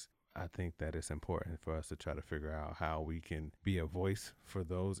Latinx. I think that it's important for us to try to figure out how we can be a voice for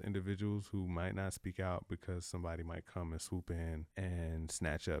those individuals who might not speak out because somebody might come and swoop in and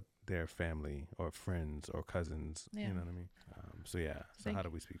snatch up their family or friends or cousins. Yeah. You know what I mean? So how do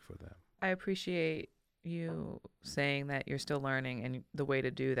we speak for them? I appreciate you saying that you're still learning, and the way to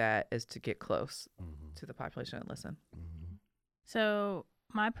do that is to get close to the population and listen. So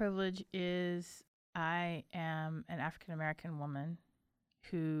my privilege is I am an African American woman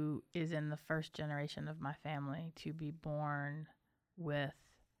who is in the first generation of my family to be born with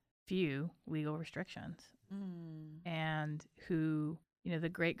few legal restrictions, and who, the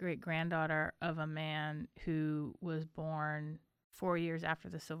great-great-granddaughter of a man who was born 4 years after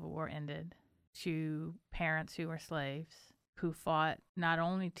the Civil War ended to parents who were slaves, who fought not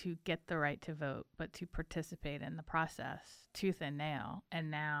only to get the right to vote, but to participate in the process tooth and nail. And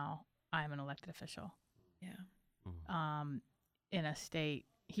now I'm an elected official. Yeah. In a state,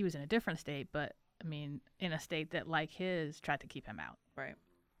 he was in a different state, but in a state that, like his, tried to keep him out. Right.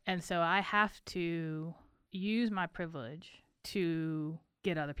 And so I have to use my privilege to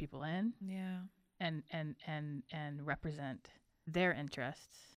get other people in. Yeah. And represent their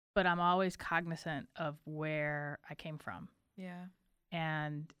interests. But I'm always cognizant of where I came from. Yeah.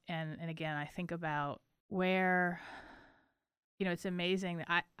 And again, I think about where, it's amazing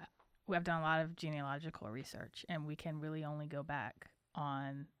that I've done a lot of genealogical research, and we can really only go back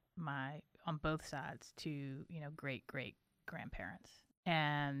on both sides to, great great grandparents.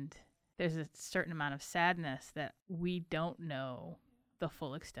 And there's a certain amount of sadness that we don't know the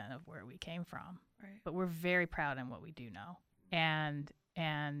full extent of where we came from. Right. But we're very proud in what we do know. And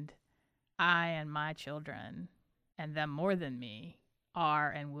I and my children, and them more than me,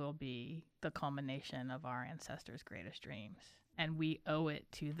 are and will be the culmination of our ancestors' greatest dreams. And we owe it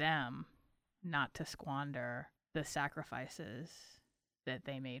to them not to squander the sacrifices that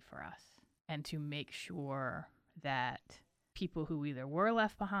they made for us, and to make sure that people who either were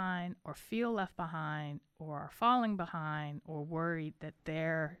left behind or feel left behind or are falling behind or worried that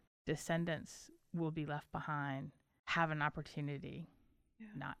their descendants will be left behind have an opportunity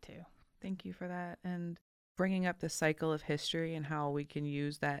not to. Thank you for that. And bringing up the cycle of history and how we can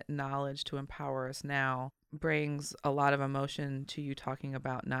use that knowledge to empower us now brings a lot of emotion to you talking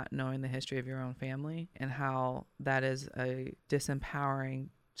about not knowing the history of your own family and how that is a disempowering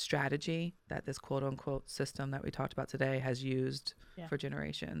strategy that this quote unquote system that we talked about today has used for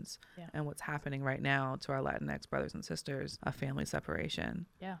generations. Yeah. And what's happening right now to our Latinx brothers and sisters, a family separation.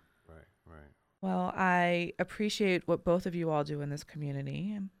 Yeah. Right. Well, I appreciate what both of you all do in this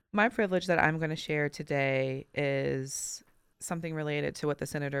community. My privilege that I'm going to share today is something related to what the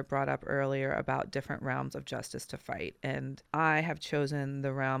senator brought up earlier about different realms of justice to fight. And I have chosen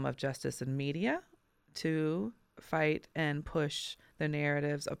the realm of justice in media to fight and push the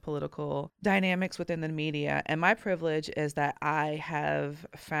narratives of political dynamics within the media. And my privilege is that I have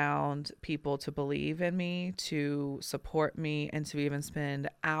found people to believe in me, to support me, and to even spend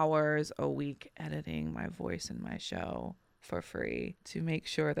hours a week editing my voice in my show for free to make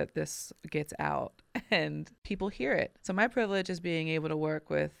sure that this gets out and people hear it. So my privilege is being able to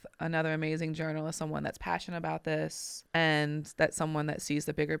work with another amazing journalist, someone that's passionate about this, and that's someone that sees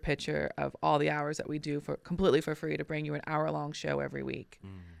the bigger picture of all the hours that we do for completely for free to bring you an hour-long show every week.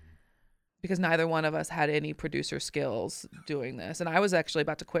 Because neither one of us had any producer skills doing this. And I was actually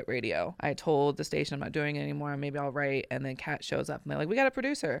about to quit radio. I told the station I'm not doing it anymore, maybe I'll write. And then Kat shows up and they're like, we got a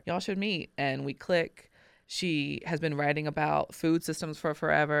producer, y'all should meet. And we click. She has been writing about food systems for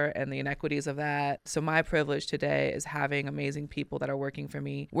forever and the inequities of that. So my privilege today is having amazing people that are working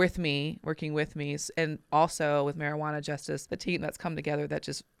with me, and also with Marijuana Justice, the team that's come together that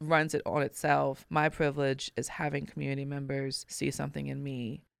just runs it on itself. My privilege is having community members see something in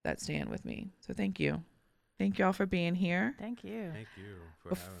me that stand with me. So thank you. Thank y'all for being here. Thank you. Thank you for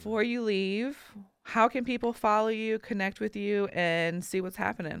Before you leave, how can people follow you, connect with you, and see what's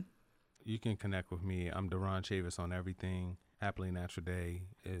happening? You can connect with me. I'm Deron Chavis on everything. Happily Natural Day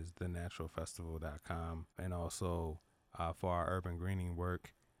is thenaturalfestival.com. And also for our urban greening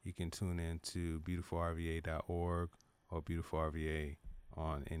work, you can tune in to beautifulrva.org or beautifulrva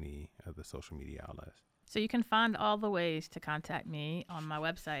on any of the social media outlets. So you can find all the ways to contact me on my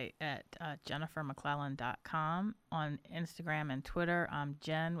website at jennifermcclellan.com. On Instagram and Twitter, I'm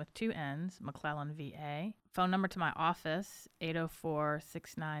Jen with 2 N's, McClellan VA. Phone number to my office,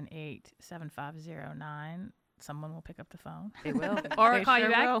 804-698-7509. Someone will pick up the phone. They will. Or They call sure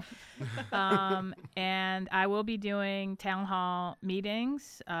you back. will. And I will be doing town hall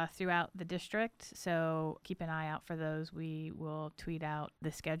meetings throughout the district. So keep an eye out for those. We will tweet out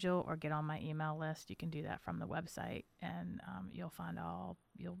the schedule or get on my email list. You can do that from the website, and you'll find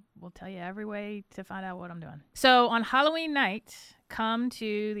we'll tell you every way to find out what I'm doing. So on Halloween night, come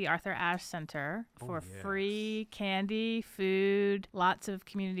to the Arthur Ashe Center for free candy, food, lots of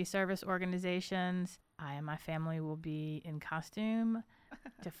community service organizations. I and my family will be in costume.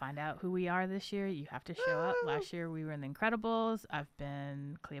 To find out who we are this year, you have to show up. Last year, we were in The Incredibles. I've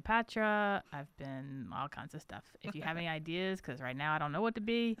been Cleopatra. I've been all kinds of stuff. If you have any ideas, because right now I don't know what to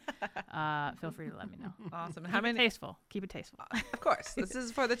be, feel free to let me know. Awesome. Keep it tasteful. Keep it tasteful. Of course. This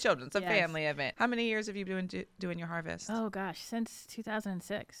is for the children. It's a family event. How many years have you been doing your harvest? Oh, gosh, since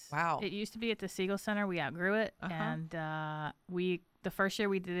 2006. Wow. It used to be at the Siegel Center. We outgrew it. And the first year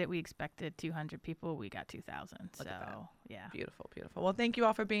we did it, we expected 200 people. We got 2,000. So, yeah. Beautiful, beautiful. Well, thank you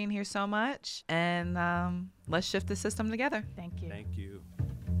all for being here so much. And let's shift the system together. Thank you. Thank you.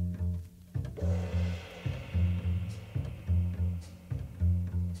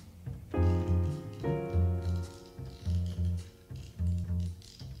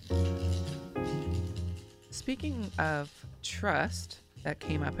 Speaking of trust that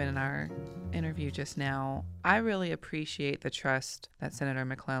came up in our interview just now, I really appreciate the trust that Senator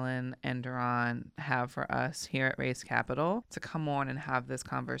McClellan and Deron have for us here at Race Capital to come on and have this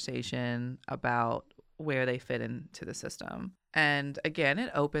conversation about where they fit into the system. And again, it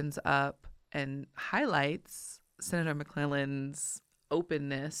opens up and highlights Senator McClellan's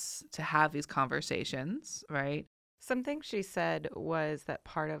openness to have these conversations, right? Something she said was that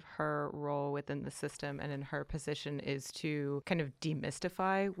part of her role within the system and in her position is to kind of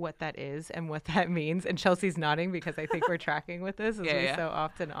demystify what that is and what that means. And Chelsea's nodding because I think we're tracking with this, as we so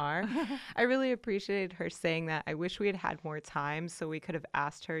often are. I really appreciated her saying that. I wish we had had more time so we could have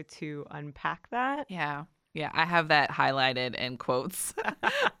asked her to unpack that. Yeah. Yeah, I have that highlighted in quotes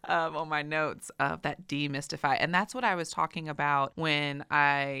on my notes of that demystify. And that's what I was talking about when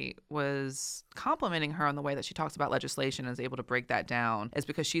I was complimenting her on the way that she talks about legislation and is able to break that down, is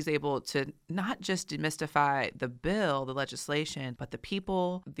because she's able to not just demystify the bill, the legislation, but the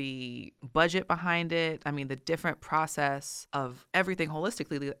people, the budget behind it. I mean, the different process of everything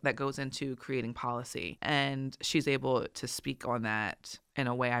holistically that goes into creating policy. And she's able to speak on that in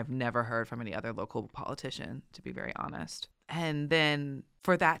a way I've never heard from any other local politician, to be very honest. And then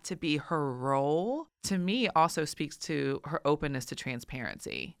for that to be her role, to me, also speaks to her openness to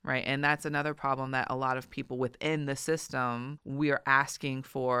transparency, right? And that's another problem that a lot of people within the system, we are asking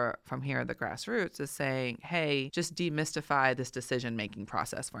for from here at the grassroots, is saying, hey, just demystify this decision-making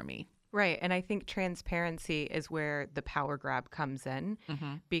process for me. Right. And I think transparency is where the power grab comes in,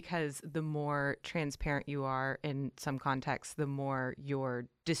 because the more transparent you are in some contexts, the more you're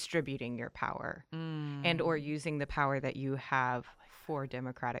distributing your power. And and or using the power that you have for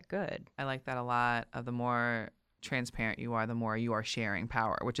democratic good. I like that a lot. The more transparent you are, the more you are sharing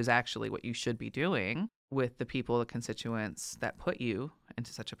power, which is actually what you should be doing with the people, the constituents that put you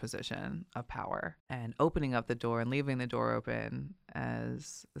into such a position of power, and opening up the door and leaving the door open,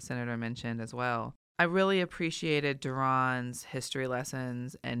 as the senator mentioned as well. I really appreciated Duran's history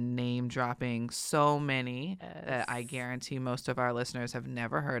lessons and name dropping so many that I guarantee most of our listeners have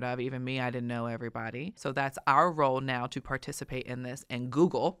never heard of. Even me, I didn't know everybody. So that's our role now, to participate in this and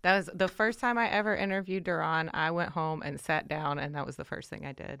Google. That was the first time I ever interviewed Duran. I went home and sat down, and that was the first thing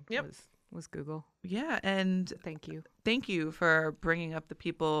I did. Yep. Was Google. Yeah, and Thank you. thank you for bringing up the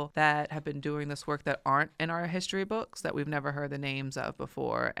people that have been doing this work that aren't in our history books, that we've never heard the names of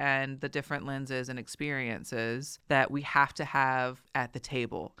before, and the different lenses and experiences that we have to have at the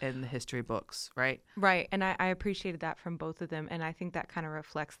table in the history books, right? Right. And I appreciated that from both of them. And I think that kind of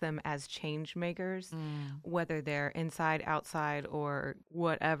reflects them as change makers, whether they're inside, outside, or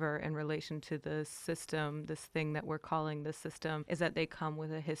whatever in relation to the system. This thing that we're calling the system is that they come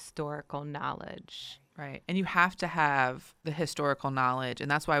with a historical knowledge. Right. And you have to have the historical knowledge. And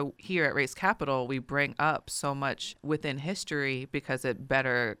that's why here at Race Capital, we bring up so much within history, because it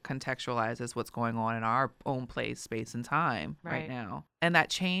better contextualizes what's going on in our own place, space, and time right now. And that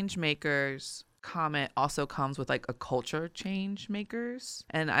change makers comment also comes with like a culture change makers.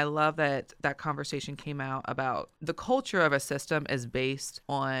 And I love that that conversation came out about the culture of a system is based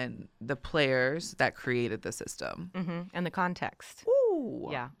on the players that created the system. And the context. Ooh.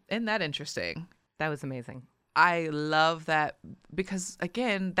 Yeah. Isn't that interesting? That was amazing. I love that, because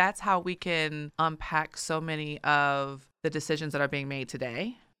again, that's how we can unpack so many of the decisions that are being made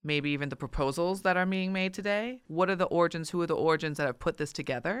today. Maybe even the proposals that are being made today. What are the origins? Who are the origins that have put this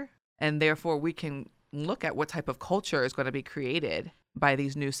together? And therefore, we can look at what type of culture is going to be created by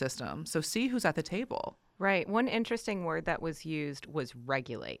these new systems. So see who's at the table. Right. One interesting word that was used was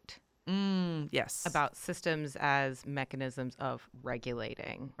regulate. Yes. About systems as mechanisms of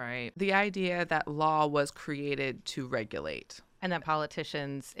regulating. Right. The idea that law was created to regulate. And that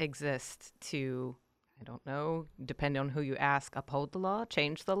politicians exist to, I don't know, depending on who you ask, uphold the law,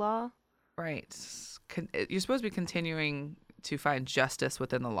 change the law. Right. You're supposed to be continuing to find justice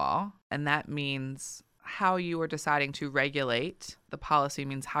within the law. And that means how you are deciding to regulate. The policy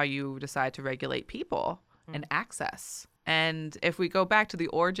means how you decide to regulate people and access. And if we go back to the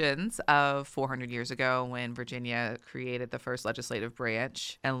origins of 400 years ago, when Virginia created the first legislative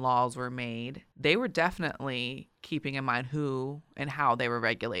branch and laws were made, they were definitely keeping in mind who and how they were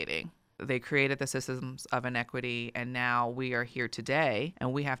regulating. They created the systems of inequity, and now we are here today,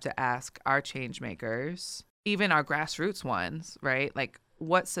 and we have to ask our change makers, even our grassroots ones, right? Like,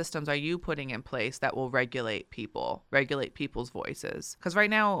 what systems are you putting in place that will regulate people, regulate people's voices? Because right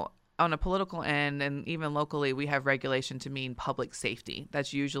now, on a political end and even locally, we have regulation to mean public safety.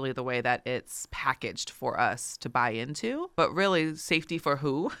 That's usually the way that it's packaged for us to buy into. But really, safety for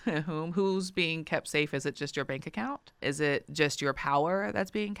who and whom? Who's being kept safe? Is it just your bank account? Is it just your power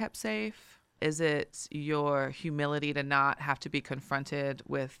that's being kept safe? Is it your humility to not have to be confronted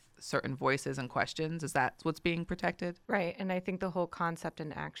with certain voices and questions? Is that what's being protected? Right. And I think the whole concept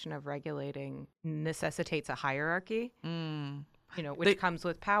and action of regulating necessitates a hierarchy. Which comes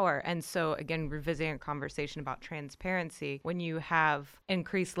with power. And so, again, revisiting a conversation about transparency, when you have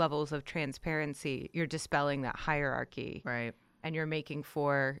increased levels of transparency, you're dispelling that hierarchy. Right. And you're making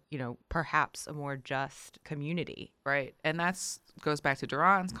for, perhaps a more just community. Right. And goes back to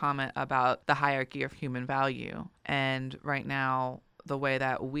Duran's comment about the hierarchy of human value. And right now, the way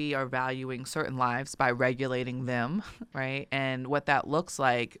that we are valuing certain lives by regulating them, right? And what that looks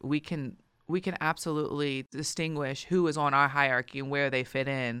like, we can absolutely distinguish who is on our hierarchy and where they fit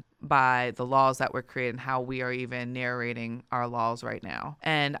in by the laws that were created and how we are even narrating our laws right now.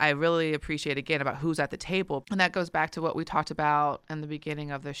 And I really appreciate, again, about who's at the table. And that goes back to what we talked about in the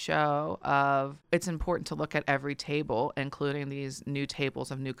beginning of the show of it's important to look at every table, including these new tables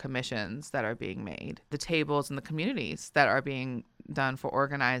of new commissions that are being made, the tables and the communities that are being done for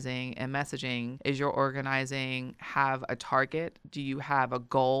organizing and messaging. Is your organizing have a target? Do you have a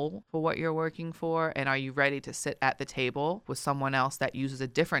goal for what you're working for? And are you ready to sit at the table with someone else that uses a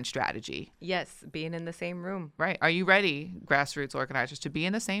different strategy? Yes, being in the same room. Right. Are you ready, grassroots organizers, to be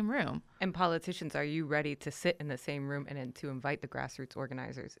in the same room? And politicians, are you ready to sit in the same room and to invite the grassroots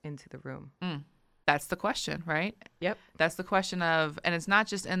organizers into the room? That's the question, right? Yep. That's the question of, and it's not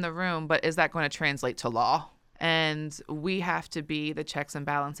just in the room, but is that going to translate to law? And we have to be the checks and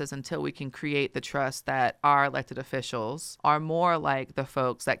balances until we can create the trust that our elected officials are more like the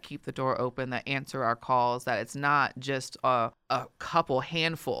folks that keep the door open, that answer our calls, that it's not just a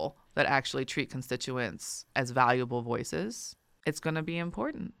handful that actually treat constituents as valuable voices, it's going to be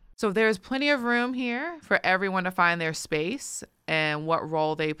important. So there's plenty of room here for everyone to find their space and what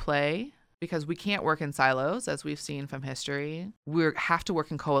role they play, because we can't work in silos, as we've seen from history. We have to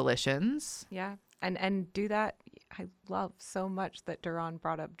work in coalitions. Yeah. And do that. I love so much that Duran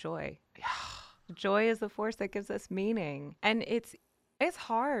brought up joy. Joy is the force that gives us meaning. And it's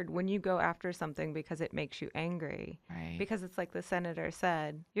hard when you go after something because it makes you angry. Right. Because it's like the senator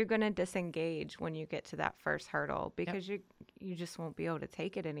said, you're going to disengage when you get to that first hurdle because you just won't be able to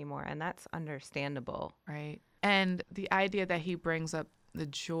take it anymore. And that's understandable. Right. And the idea that he brings up, the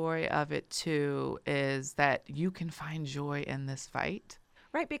joy of it too, is that you can find joy in this fight.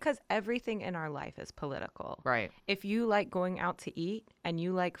 Right, because everything in our life is political. Right. If you like going out to eat and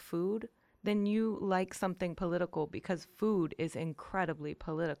you like food, then you like something political because food is incredibly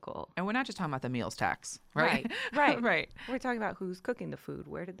political. And we're not just talking about the meals tax, right? Right. Right. We're talking about who's cooking the food.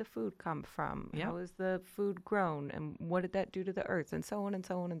 Where did the food come from? Yep. How is the food grown? And what did that do to the earth? And so on and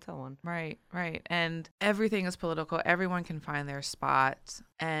so on and so on. Right, right. And everything is political. Everyone can find their spot.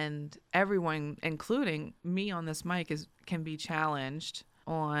 And everyone, including me on this mic, can be challenged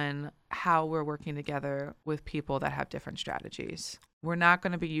on how we're working together with people that have different strategies. We're not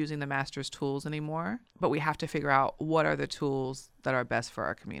going to be using the master's tools anymore, but we have to figure out what are the tools that are best for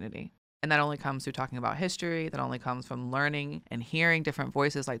our community. And that only comes through talking about history. That only comes from learning and hearing different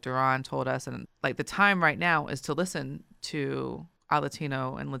voices like Duran told us. And like the time right now is to listen to our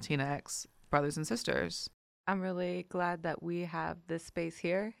Latino and Latinx brothers and sisters. I'm really glad that we have this space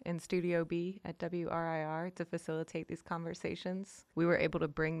here in Studio B at WRIR to facilitate these conversations. We were able to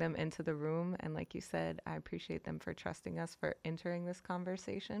bring them into the room. And like you said, I appreciate them for trusting us for entering this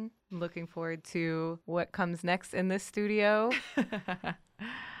conversation. I'm looking forward to what comes next in this studio.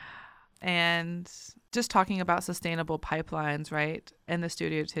 And just talking about sustainable pipelines, right? In the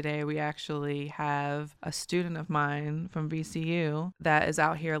studio today, we actually have a student of mine from VCU that is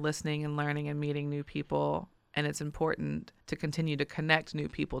out here listening and learning and meeting new people. And it's important to continue to connect new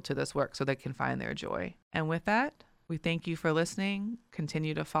people to this work so they can find their joy. And with that, we thank you for listening.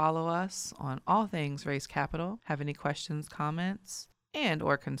 Continue to follow us on all things Raise Capital. Have any questions, comments, and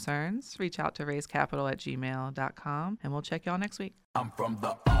or concerns, reach out to raisecapital@gmail.com, and we'll check y'all next week. I'm from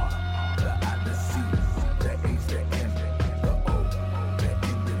the